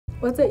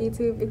What's up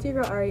YouTube? It's your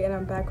girl Ari and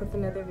I'm back with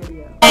another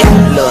video.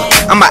 Look,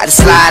 I'm about to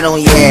slide on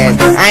your ass.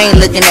 I ain't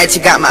looking at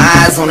you, got my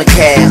eyes on the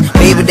cash.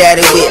 Baby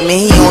daddy with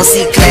me, he don't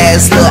see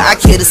class. Look, I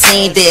could've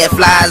seen dead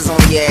flies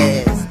on your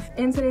ass.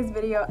 In today's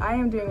video, I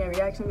am doing a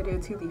reaction video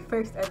to the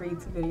first ever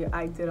YouTube video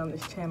I did on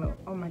this channel.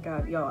 Oh my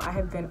god, y'all, I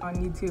have been on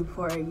YouTube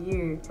for a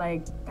year.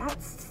 Like,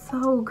 that's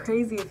so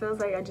crazy. It feels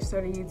like I just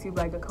started YouTube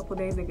like a couple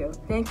days ago.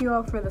 Thank you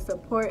all for the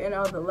support and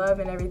all the love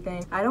and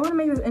everything. I don't want to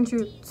make this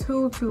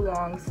intro too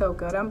long, so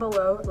go down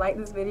below, like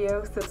this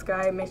video,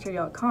 subscribe, make sure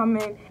y'all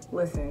comment.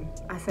 Listen,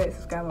 I said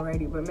subscribe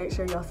already, but make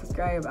sure y'all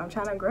subscribe. I'm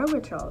trying to grow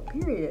with y'all,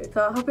 period.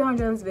 So I hope y'all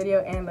enjoy this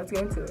video and let's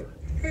get into it.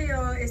 Hey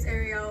y'all, it's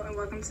Arielle and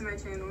welcome to my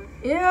channel.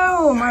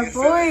 Ew, my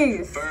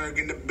voice. Berg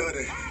in the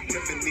building.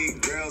 Tiffany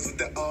girls with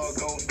the all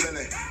gold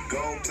feeling.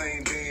 Gold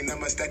plain Jane,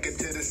 I'ma stack it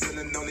to the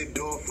ceiling. Only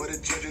do it for the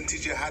children,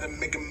 teach you how to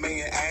make a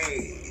million.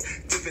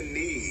 Ayy,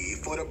 Tiffany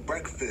for the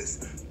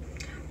breakfast.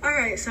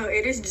 Alright, so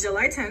it is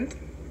July 10th.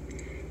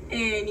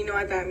 And you know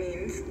what that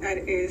means. That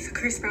is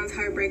Chris Brown's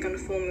Heartbreak on the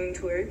Full Moon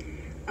Tour.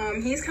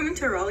 He's coming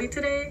to Raleigh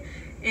today.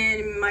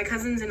 And my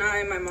cousins and I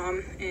and my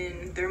mom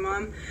and their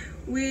mom,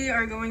 we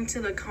are going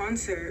to the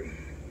concert.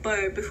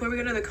 But before we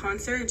go to the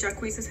concert,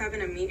 Jacquees is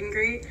having a meet and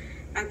greet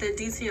at the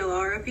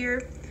DTLR up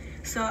here.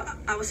 So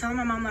I was telling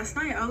my mom last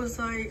night, I was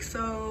like,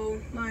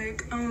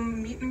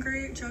 meet and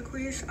greet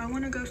Jacquees. I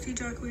want to go see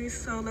Jacquees,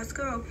 so let's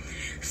go.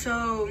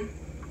 So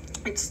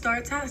it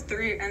starts at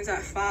 3, it ends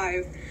at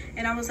 5.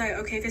 And I was like,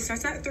 okay, if it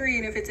starts at 3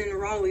 and if it's in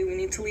Raleigh, we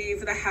need to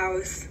leave the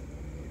house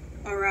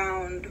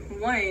around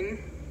 1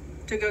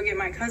 to go get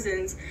my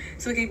cousins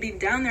so we could be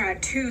down there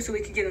at 2 so we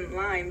could get in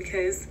line,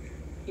 because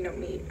you know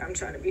me, I'm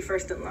trying to be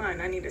first in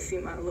line. I need to see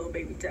my little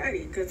baby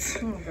daddy, because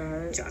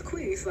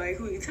Jacquees, like,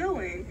 who you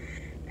telling?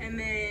 And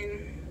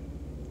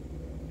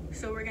then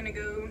so we're gonna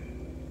go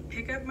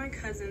pick up my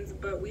cousins,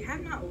 but we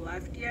have not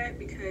left yet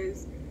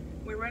because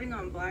we're running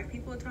on black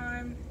people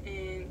time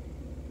and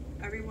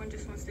everyone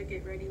just wants to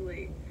get ready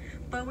late.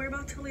 But we're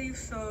about to leave,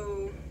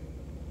 so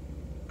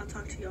I'll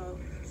talk to y'all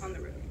on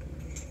the road.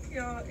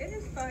 Y'all, it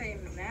is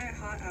fucking mad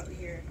hot out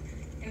here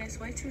and it's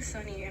way too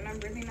sunny and I'm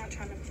really not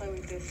trying to play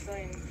with this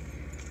sun.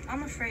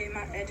 I'm afraid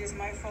my edges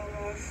might fall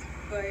off,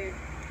 but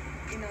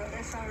you know,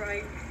 it's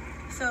alright.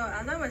 So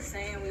as I was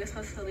saying, we were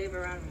supposed to leave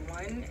around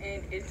 1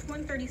 and it's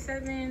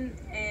 1:37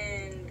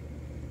 and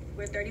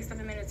we're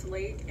 37 minutes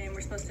late and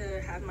we're supposed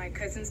to have my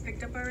cousins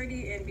picked up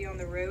already and be on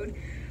the road.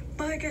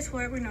 But guess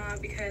what, we're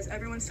not, because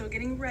everyone's still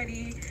getting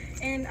ready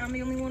and I'm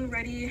the only one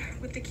ready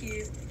with the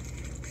keys.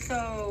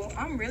 So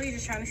I'm really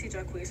just trying to see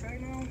Jacquees right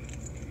now,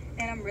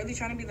 and I'm really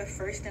trying to be the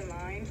first in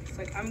line. It's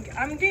like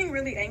I'm getting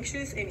really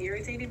anxious and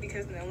irritated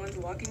because no one's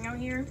walking out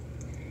here.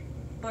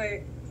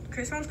 But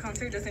Chris Brown's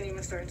concert doesn't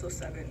even start until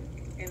 7,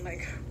 and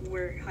like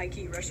we're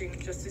high-key rushing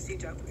just to see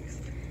Jacquees.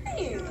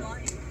 Hey.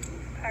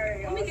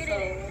 Alright, y'all.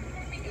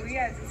 So we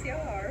got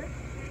DTLR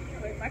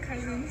with my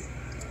cousins.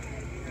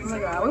 Oh my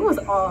god, we was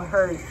all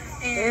hurt.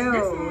 And ew.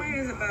 This line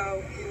is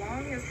about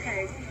long as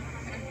heck.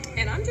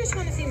 And I'm just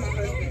trying to see my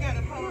husband,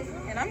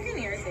 and I'm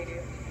getting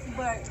irritated,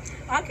 but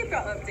I'll keep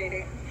y'all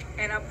updated,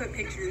 and I'll put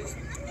pictures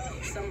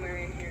somewhere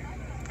in here.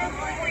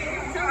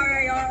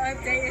 Alright, y'all,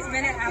 update. It's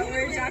been an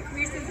hour.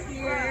 Jacquees is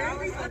here.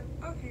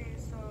 Okay,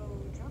 so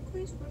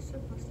Jacquees was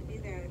supposed to be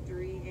there at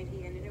 3, and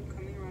he ended up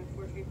coming around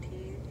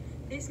 4:15.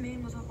 This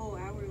man was a whole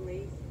hour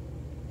late,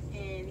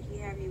 and he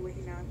had me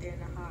waiting out there in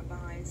the hot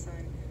behind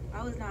sun.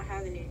 I was not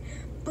having it,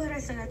 but I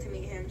still got to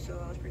meet him, so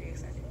I was pretty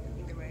excited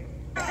either way.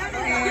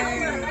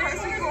 And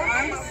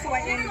I'm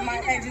sweating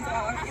my edges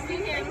off,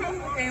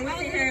 and we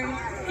see him,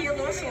 he a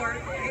little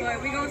short,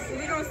 but we gonna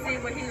see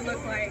what he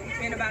look like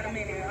in about a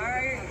minute. All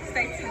right,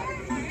 stay tuned.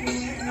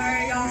 All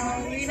right,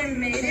 y'all, we done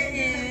made it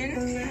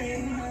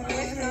in.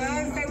 What's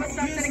up? Say what's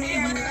up to the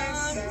camera.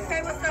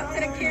 Say what's up to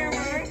the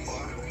camera.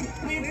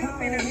 We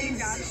finna meet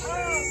Josh. Oh,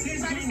 you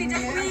trying to see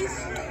Jacquees?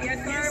 Yes,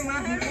 sir, my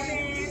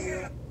husband.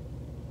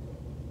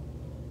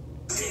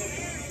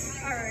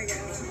 Alright,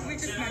 guys, we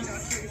just met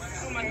Jacquees.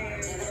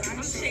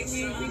 I'm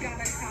shaking. We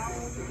got a towel,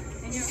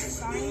 and you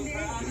signed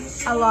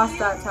it. I lost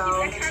that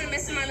towel. I kind of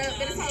messed mine up,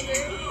 but it's all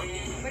good.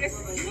 But it's,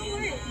 you know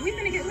what? We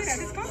finna get lit at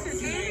this concert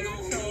tonight,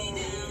 so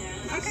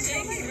I'll catch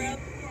you later.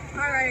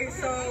 Alright,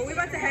 so we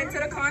about to head to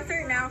the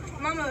concert now.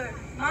 Mama,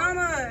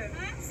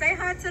 say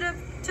hi to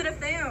the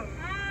fam.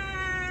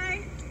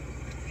 Hi.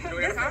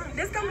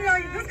 This gonna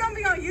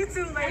be on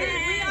YouTube later.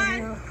 We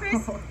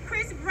are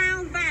Chris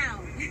Brown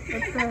bound.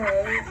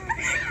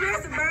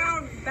 Chris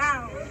Brown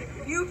bound.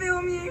 You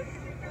feel me?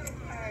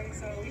 Alright,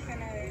 so we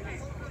finna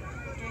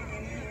get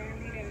in here.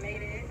 We done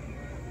made it.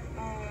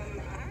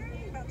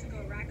 I'm about to go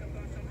rack up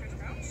on some Chris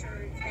Brown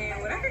shirts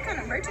and whatever kind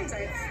of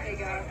merchandise they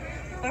got.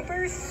 But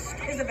first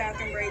is a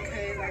bathroom break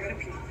because I gotta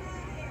pee.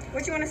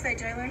 What you wanna say,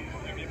 Jalen?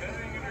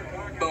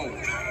 Boom.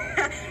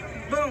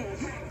 Boom.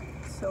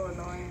 So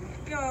annoying.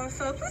 Yo,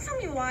 so please tell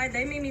me why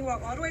they made me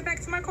walk all the way back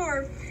to my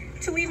car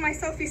to leave my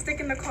selfie stick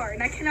in the car,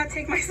 and I cannot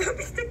take my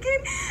selfie stick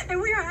in, and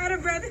we are out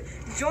of breath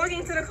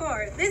jogging to the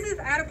car. This is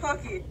out of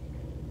pocket.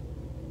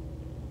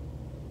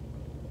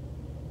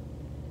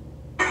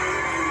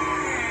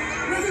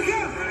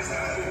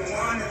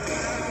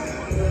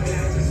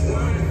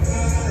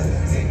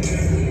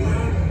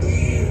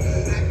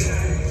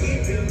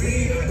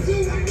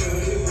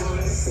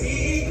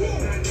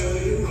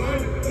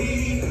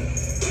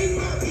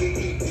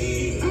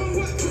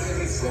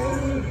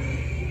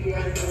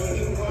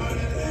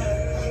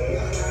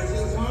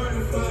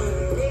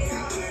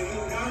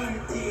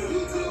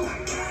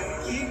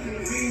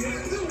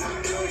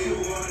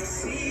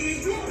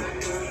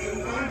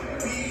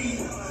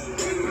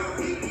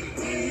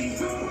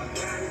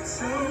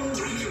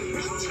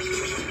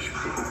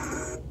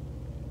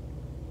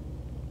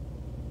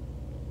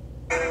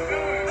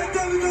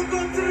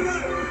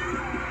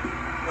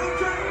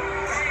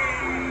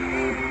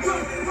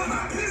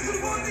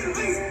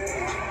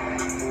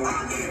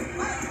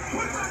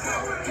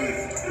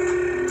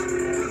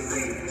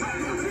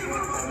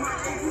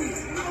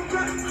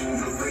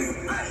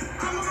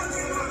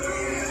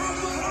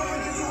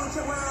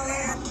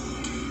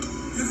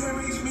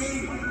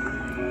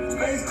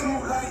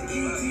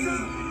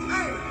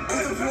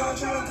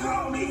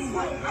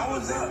 I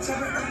was up till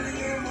early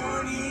in the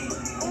morning.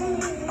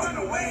 Ooh, on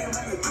the way,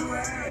 like a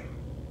do-rag.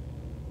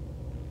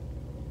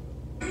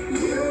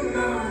 You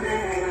know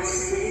that I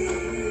see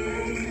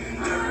it.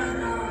 I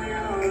know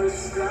you're a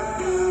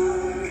star.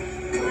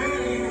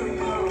 When you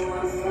go,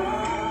 I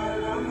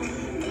follow.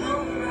 No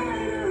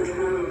matter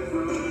how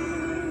far.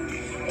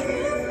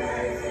 If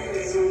life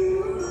is a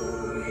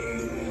movie,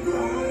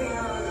 oh,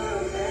 you're the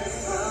best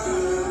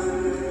part.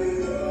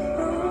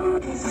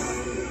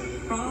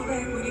 Fall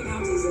back when you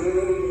got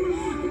deserted.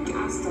 I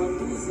start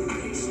losing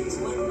patience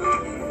when my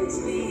efforts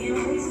being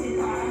wasted.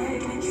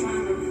 I've been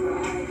trying to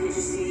cry. Could you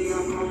see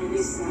I'm on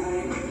this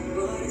side?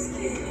 But it's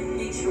killing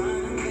me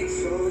trying to make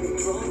sure that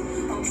both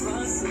of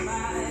us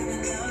survive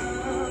in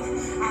love.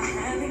 I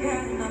haven't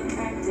got enough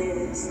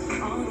practice.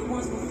 All the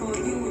ones before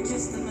you were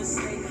just a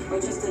mistake or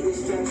just a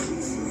distraction.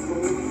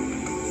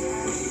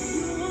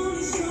 You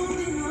only show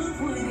me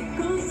love when it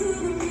comes to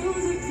the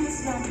music.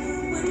 It's like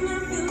when I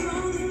feel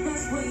lonely,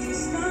 that's when you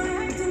start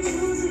acting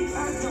choosy. I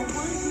don't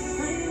want you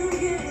playing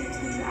games,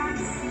 'cause I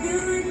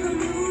feel like I'm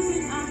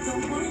losing. I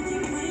don't want you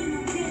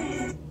playing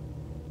games.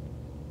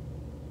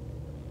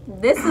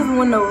 This is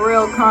when the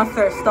real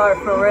concert start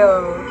for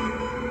real.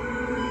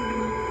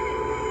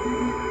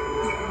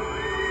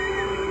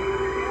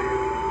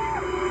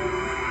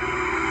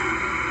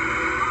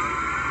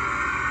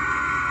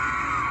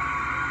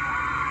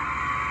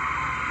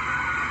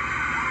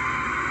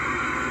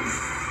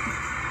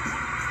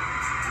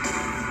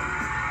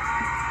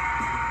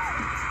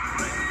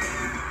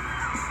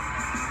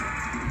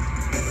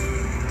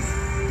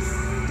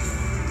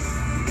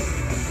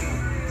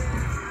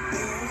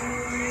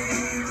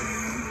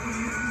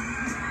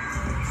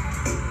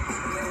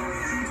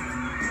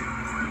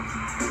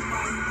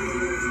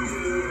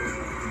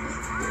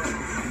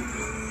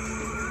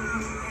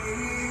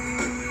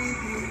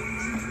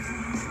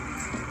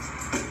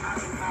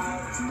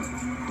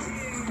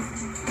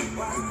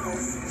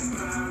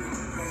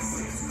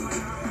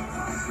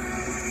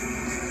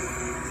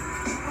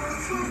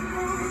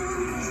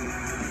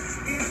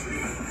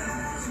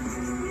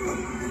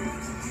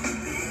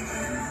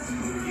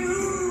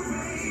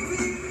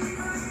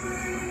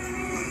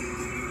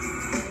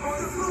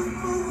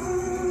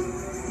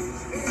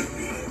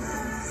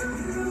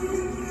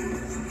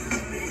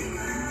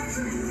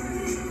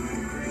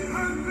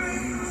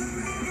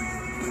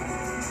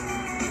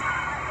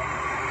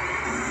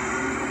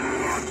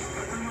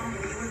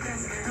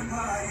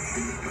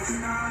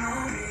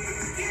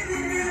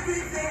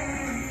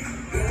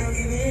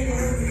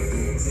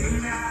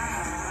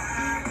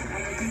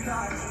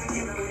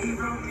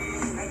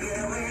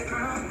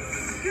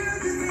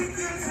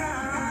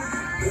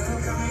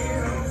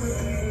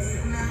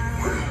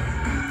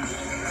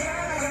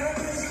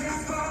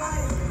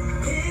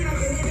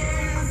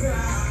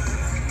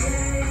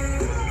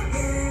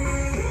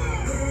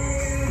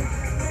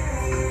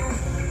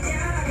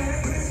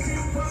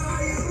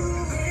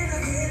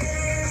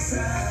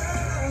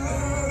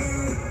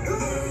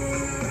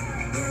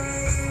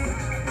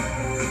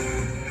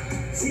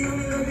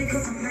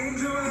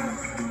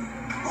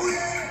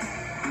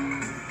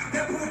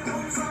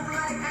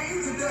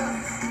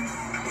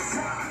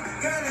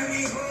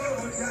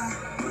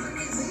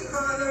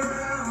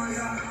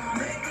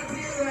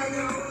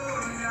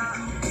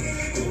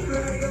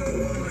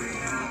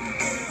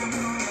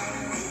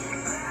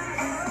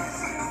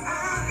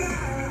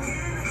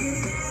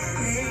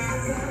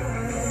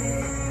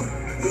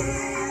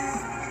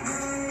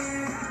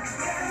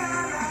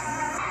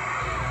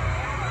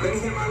 Let me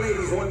hear my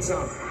ladies one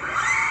time.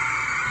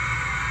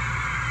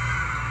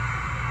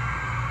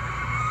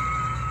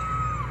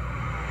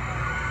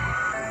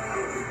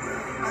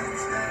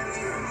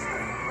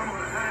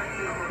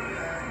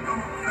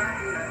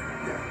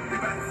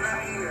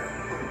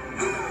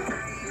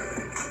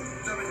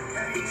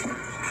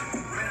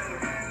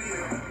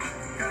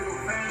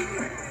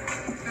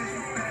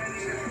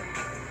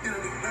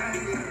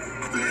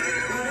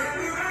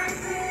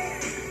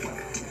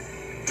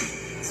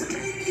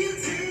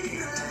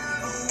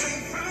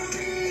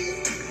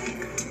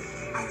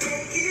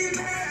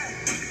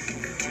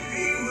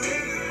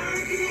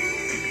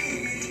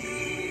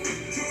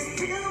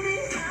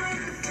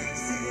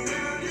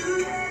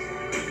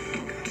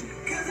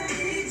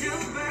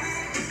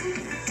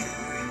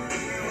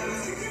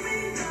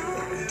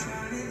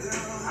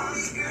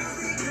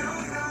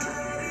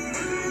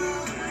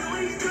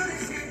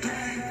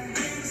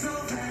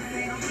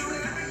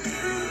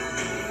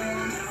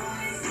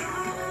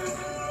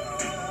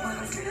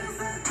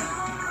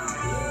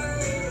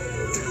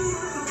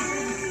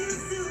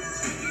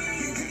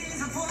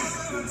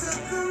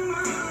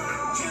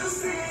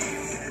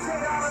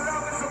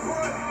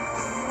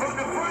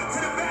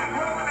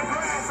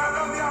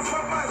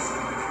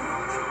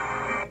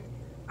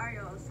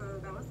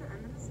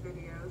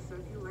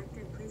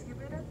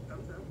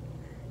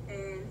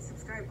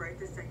 Subscribe right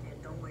this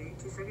second. Don't wait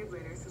 2 seconds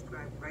later.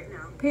 Subscribe right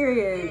now.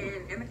 Period.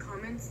 And in the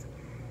comments,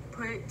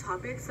 put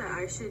topics that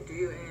I should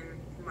do in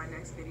my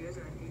next videos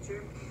in the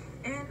future.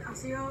 And I'll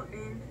see y'all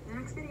in the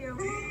next video.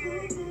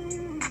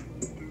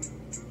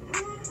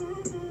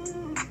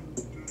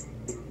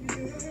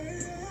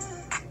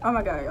 Oh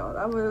my god, y'all,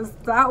 that was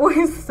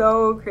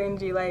so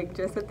cringy. Like,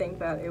 just to think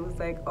that it was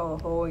like a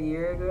whole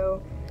year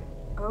ago.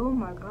 Oh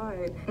my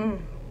god.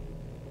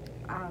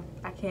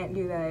 I can't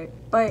do that.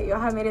 But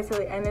y'all have made it to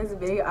the end of this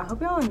video. I hope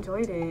y'all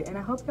enjoyed it, and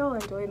I hope y'all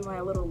enjoyed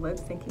my little lip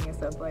syncing and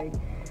stuff. Like,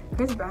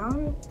 Chris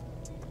Brown,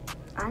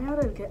 I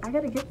gotta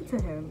give it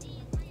to him.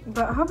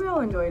 But I hope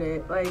y'all enjoyed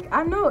it. Like,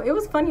 I know it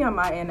was funny on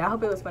my end. I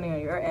hope it was funny on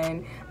your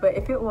end. But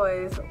if it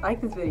was, like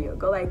this video,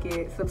 go like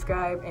it,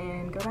 subscribe,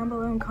 and go down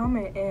below and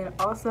comment. And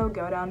also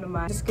go down to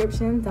my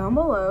description down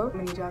below. I'm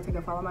gonna need y'all to go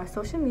follow my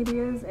social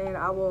medias, and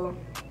I'll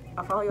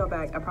follow y'all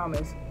back. I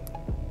promise.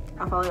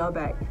 I'll follow y'all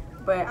back.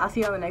 But I'll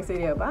see you on the next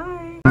video.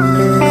 Bye.